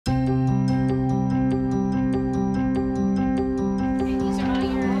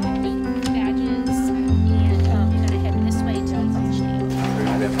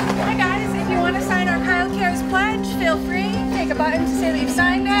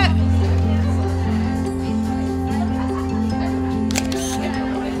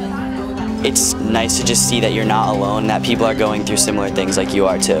it's nice to just see that you're not alone, that people are going through similar things like you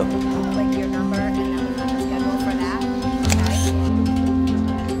are too. Like your number and then we have a schedule for that.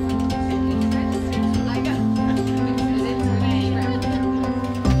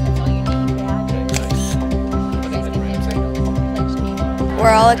 We're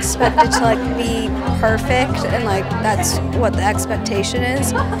all expected to like be perfect, and like that's what the expectation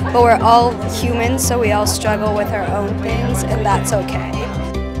is, but we're all human, so we all struggle with our own things, and that's okay.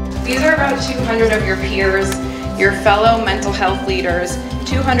 These are about 200 of your peers, your fellow mental health leaders,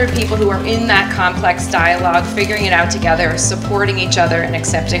 200 people who are in that complex dialogue, figuring it out together, supporting each other and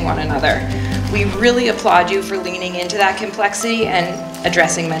accepting one another. We really applaud you for leaning into that complexity and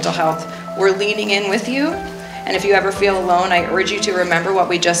addressing mental health. We're leaning in with you. And if you ever feel alone, I urge you to remember what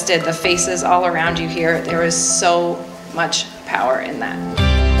we just did, the faces all around you here. There is so much power in that.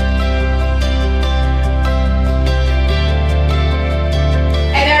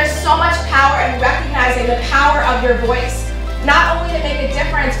 And there's so much power in recognizing the power of your voice. Not only to make a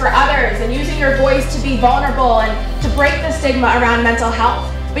difference for others and using your voice to be vulnerable and to break the stigma around mental health,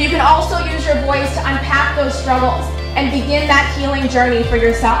 but you can also use your voice to unpack those struggles and begin that healing journey for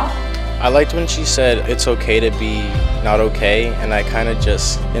yourself. I liked when she said it's okay to be not okay, and I kind of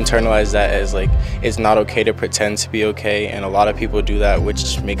just internalized that as like it's not okay to pretend to be okay, and a lot of people do that,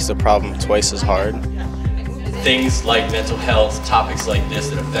 which makes the problem twice as hard. Things like mental health, topics like this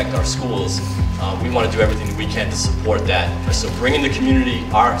that affect our schools, we want to do everything that we can to support that. So bringing the community,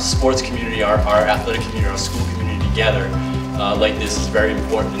 our sports community, our athletic community, our school community together like this is a very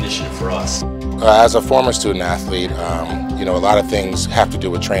important initiative for us. As a former student athlete, you know, a lot of things have to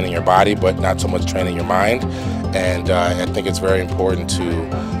do with training your body, but not so much training your mind. And I think it's very important to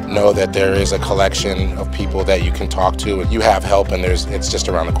know that there is a collection of people that you can talk to. You have help, and it's just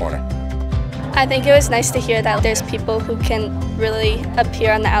around the corner. I think it was nice to hear that there's people who can really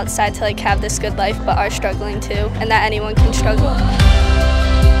appear on the outside to like have this good life, but are struggling too, and that anyone can struggle.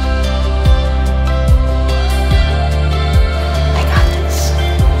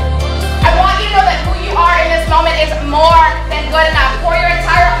 Moment is more than good enough. Pour your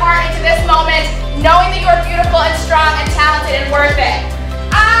entire heart into this moment, knowing that you are beautiful and strong and talented and worth it.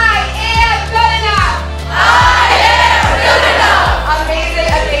 I am good enough.